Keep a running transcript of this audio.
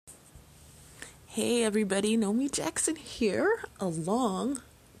Hey everybody, Nomi Jackson here, along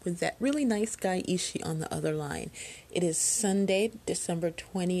with that really nice guy Ishi on the other line. It is Sunday, December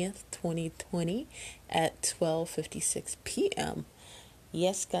 20th, 2020 at 12:56 p.m.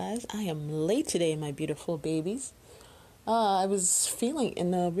 Yes, guys, I am late today, my beautiful babies. I was feeling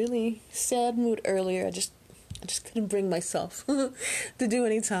in a really sad mood earlier. I just couldn't bring myself to do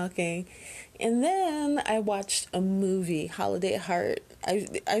any talking. And then I watched a movie, Holiday Heart.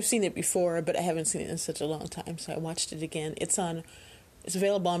 I've seen it before, but I haven't seen it in such a long time, so I watched it again. It's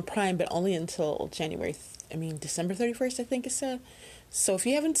available on Prime, but only until December 31st, I think it said. So if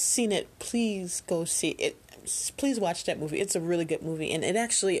you haven't seen it, please go see it. Please watch that movie. It's a really good movie, and it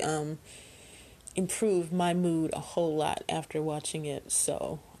actually improved my mood a whole lot after watching it.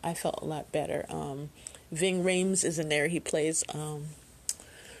 So I felt a lot better. Ving Rhames is in there. He plays a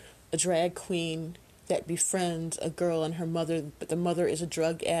drag queen that befriends a girl and her mother, but the mother is a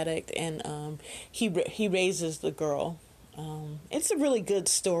drug addict, and he raises the girl. It's a really good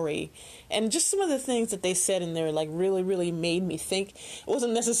story, and just some of the things that they said in there really, really made me think. It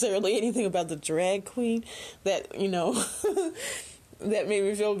wasn't necessarily anything about the drag queen that that made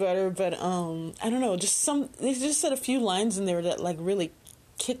me feel better, but I don't know, they just said a few lines in there that really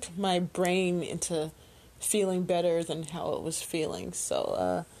kicked my brain into feeling better than how it was feeling.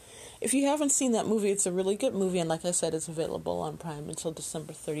 So if you haven't seen that movie, it's a really good movie, and like I said, it's available on Prime until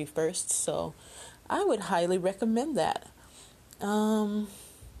December 31st, so I would highly recommend that. Other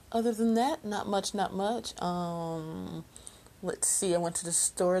than that, not much. Let's see, I went to the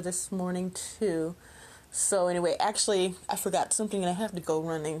store this morning too. So anyway, actually, I forgot something and I have to go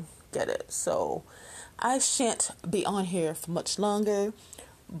run and get it. So I shan't be on here for much longer,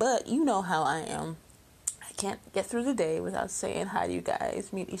 but you know how I am. I can't get through the day without saying hi to you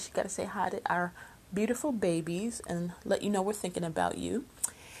guys. Me and Ishi got to say hi to our beautiful babies and let you know we're thinking about you.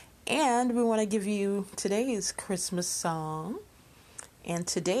 And we want to give you today's Christmas song. And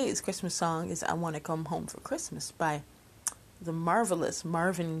today's Christmas song is I Want to Come Home for Christmas by the marvelous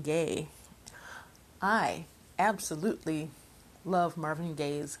Marvin Gaye. I absolutely love Marvin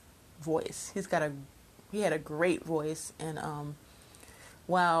Gaye's voice. He had a great voice, and I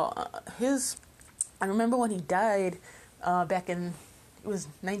remember when he died back in, it was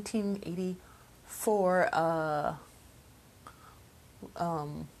 1984, it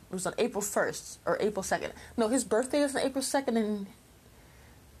was on April 1st or April 2nd. No, his birthday was on April 2nd, and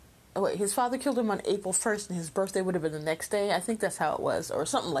his father killed him on April 1st, and his birthday would have been the next day. I think that's how it was, or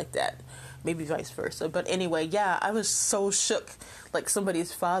something like that. Maybe vice versa. But anyway, yeah, I was so shook,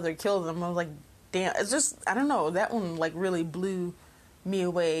 somebody's father killed him. I was like, damn, it's just, I don't know, that one, really blew me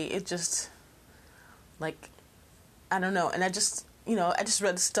away. It just, I don't know, and I just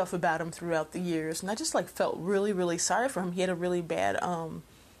read stuff about him throughout the years, and I just, felt really, really sorry for him. He had a really bad, home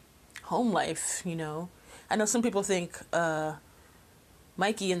life, I know some people think,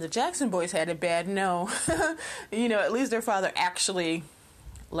 Mikey and the Jackson Boys had it bad. No, at least their father actually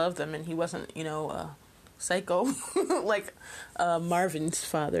loved them, and he wasn't, a psycho like Marvin's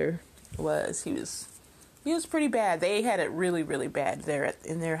father was. He was pretty bad. They had it really, really bad there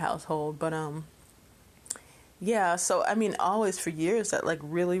in their household. But yeah. So always for years that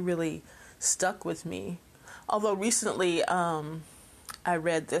really, really stuck with me. Although recently, I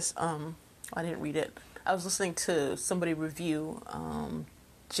read this. I didn't read it. I was listening to somebody review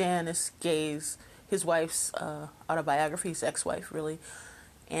Janice Gaye's, his wife's autobiography, his ex-wife, really.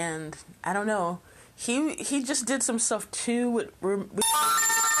 And I don't know, he just did some stuff too. Think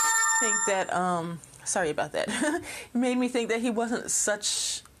that sorry about that. It made me think that he wasn't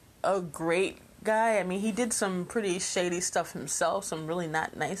such a great guy. He did some pretty shady stuff himself, some really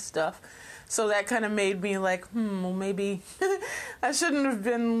not nice stuff. So that kind of made me well, maybe I shouldn't have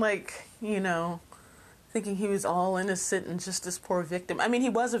been thinking he was all innocent and just this poor victim. He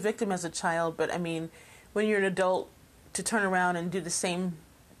was a victim as a child, but when you're an adult, to turn around and do the same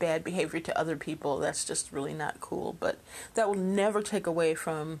bad behavior to other people, that's just really not cool. But that will never take away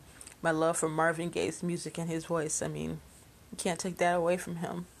from my love for Marvin Gaye's music and his voice. You can't take that away from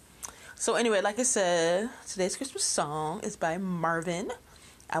him. So anyway, like I said, today's Christmas song is by Marvin.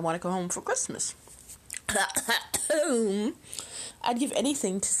 I Want to Go Home for Christmas. I'd give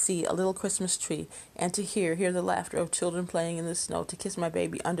anything to see a little Christmas tree and to hear the laughter of children playing in the snow, to kiss my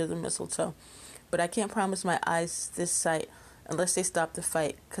baby under the mistletoe. But I can't promise my eyes this sight unless they stop the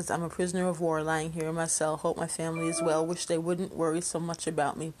fight, 'cause I'm a prisoner of war lying here in my cell. Hope my family is well. Wish they wouldn't worry so much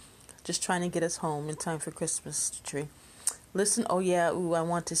about me. Just trying to get us home in time for Christmas tree. Listen, oh yeah, ooh, I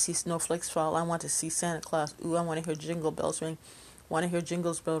want to see snowflakes fall. I want to see Santa Claus. Ooh, I want to hear jingle bells ring. Want to hear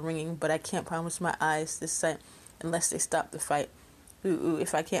jingle bells ringing, but I can't promise my eyes this sight unless they stop the fight. Ooh,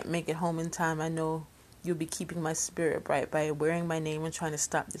 if I can't make it home in time, I know you'll be keeping my spirit bright by wearing my name and trying to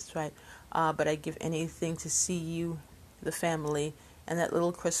stop this fight. But I'd give anything to see you, the family, and that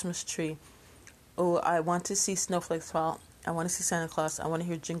little Christmas tree. Oh, I want to see snowflakes fall. I want to see Santa Claus. I want to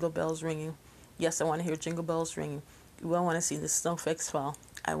hear jingle bells ringing. Yes, I want to hear jingle bells ringing. Ooh, I want to see the snowflakes fall.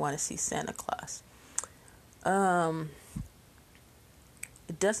 I want to see Santa Claus.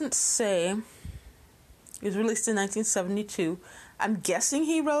 It doesn't say. It was released in 1972. I'm guessing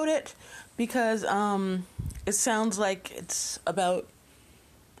he wrote it because it sounds like it's about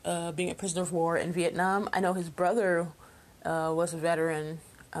being a prisoner of war in Vietnam. I know his brother was a veteran.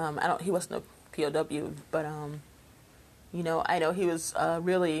 He wasn't a POW, but I know he was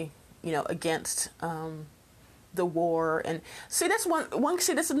really, against the war. And see, that's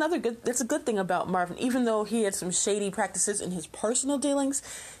that's a good thing about Marvin. Even though he had some shady practices in his personal dealings,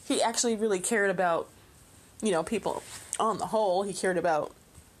 he actually really cared about, people on the whole. He cared about,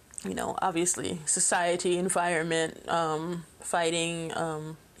 obviously society, environment, fighting,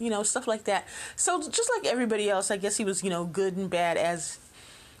 stuff like that. So just like everybody else, I guess he was, good and bad as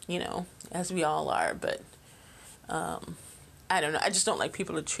we all are. But I don't know. I just don't like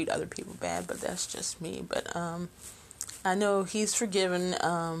people to treat other people bad, but that's just me. But I know he's forgiven,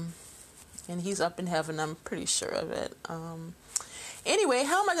 and he's up in heaven. I'm pretty sure of it. Anyway,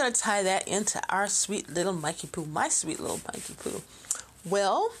 how am I going to tie that into our sweet little Mikey Poo, my sweet little Mikey Poo?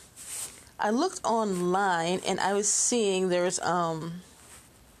 Well, I looked online and I was seeing there's on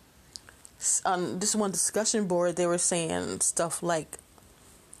this one discussion board, they were saying stuff like,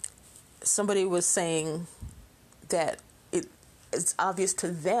 somebody was saying that it's obvious to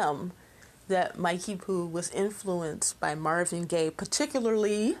them that Mikey Poo was influenced by Marvin Gaye,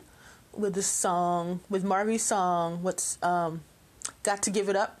 particularly with Marvy's song, what's Got to Give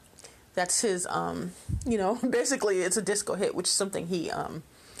It Up. That's his, basically it's a disco hit, which is something he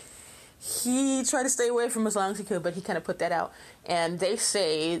tried to stay away from as long as he could, but he kind of put that out. And they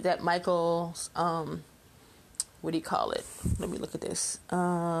say that Michael's, what do you call it? Let me look at this.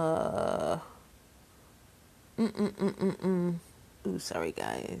 Ooh, sorry,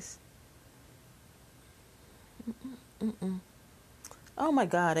 guys. Oh my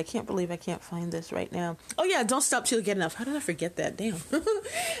God, I can't believe I can't find this right now. Oh yeah, Don't Stop Till You Get Enough. How did I forget that? Damn.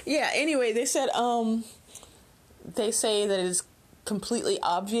 Yeah, anyway, they say that it's completely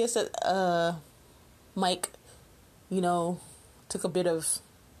obvious that Mike, took a bit of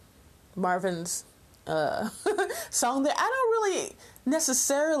Marvin's song there. I don't really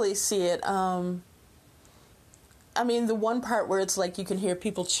necessarily see it. I mean, the one part where it's like you can hear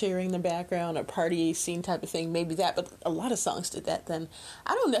people cheering in the background, a party scene type of thing, maybe that, but a lot of songs did that then.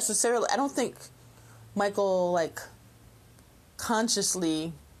 I don't think Michael,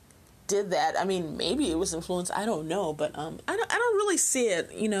 consciously did that. I mean, maybe it was influenced, I don't know, but I don't really see it,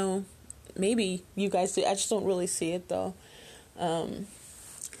 maybe you guys do. I just don't really see it, though.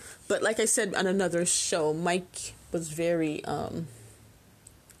 But like I said on another show, Mike was very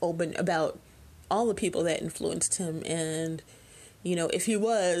open about all the people that influenced him, and if he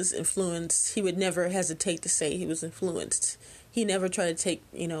was influenced, he would never hesitate to say he was influenced. He never tried to take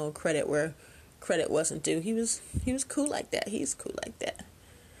credit where credit wasn't due. He was cool like that. He's cool like that.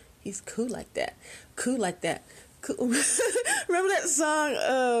 He's cool like that. Cool like that. Cool. Remember that song?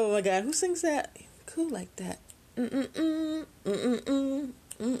 Oh my God, who sings that? Cool like that.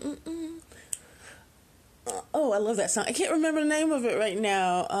 Oh, I love that song. I can't remember the name of it right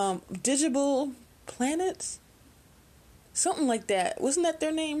now. Digital Planets? Something like that. Wasn't that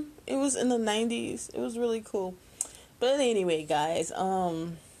their name? It was in the 90s. It was really cool. But anyway, guys,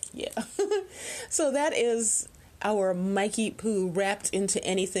 yeah. So that is our Mikey Poo wrapped into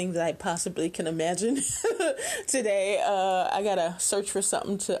anything that I possibly can imagine today. I gotta search for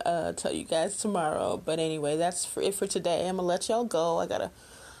something to tell you guys tomorrow. But anyway, that's it for today. I'm gonna let y'all go. I gotta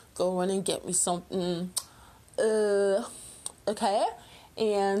go run and get me something. Okay?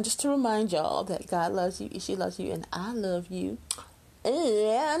 And just to remind y'all that God loves you, she loves you, and I love you.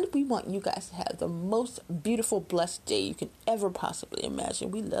 And we want you guys to have the most beautiful, blessed day you can ever possibly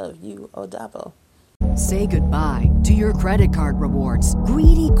imagine. We love you. Odabo. Say goodbye to your credit card rewards.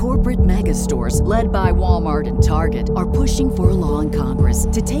 Greedy corporate mega stores, led by Walmart and Target, are pushing for a law in Congress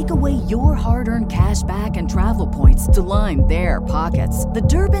to take away your hard-earned cash back and travel points to line their pockets. The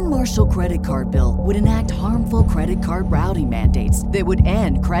Durbin-Marshall credit card bill would enact harmful credit card routing mandates that would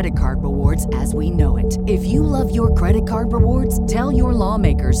end credit card rewards as we know it. If you love your credit card rewards, tell your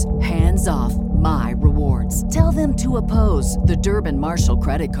lawmakers, hands off my rewards. Tell them to oppose the Durbin-Marshall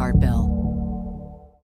credit card bill.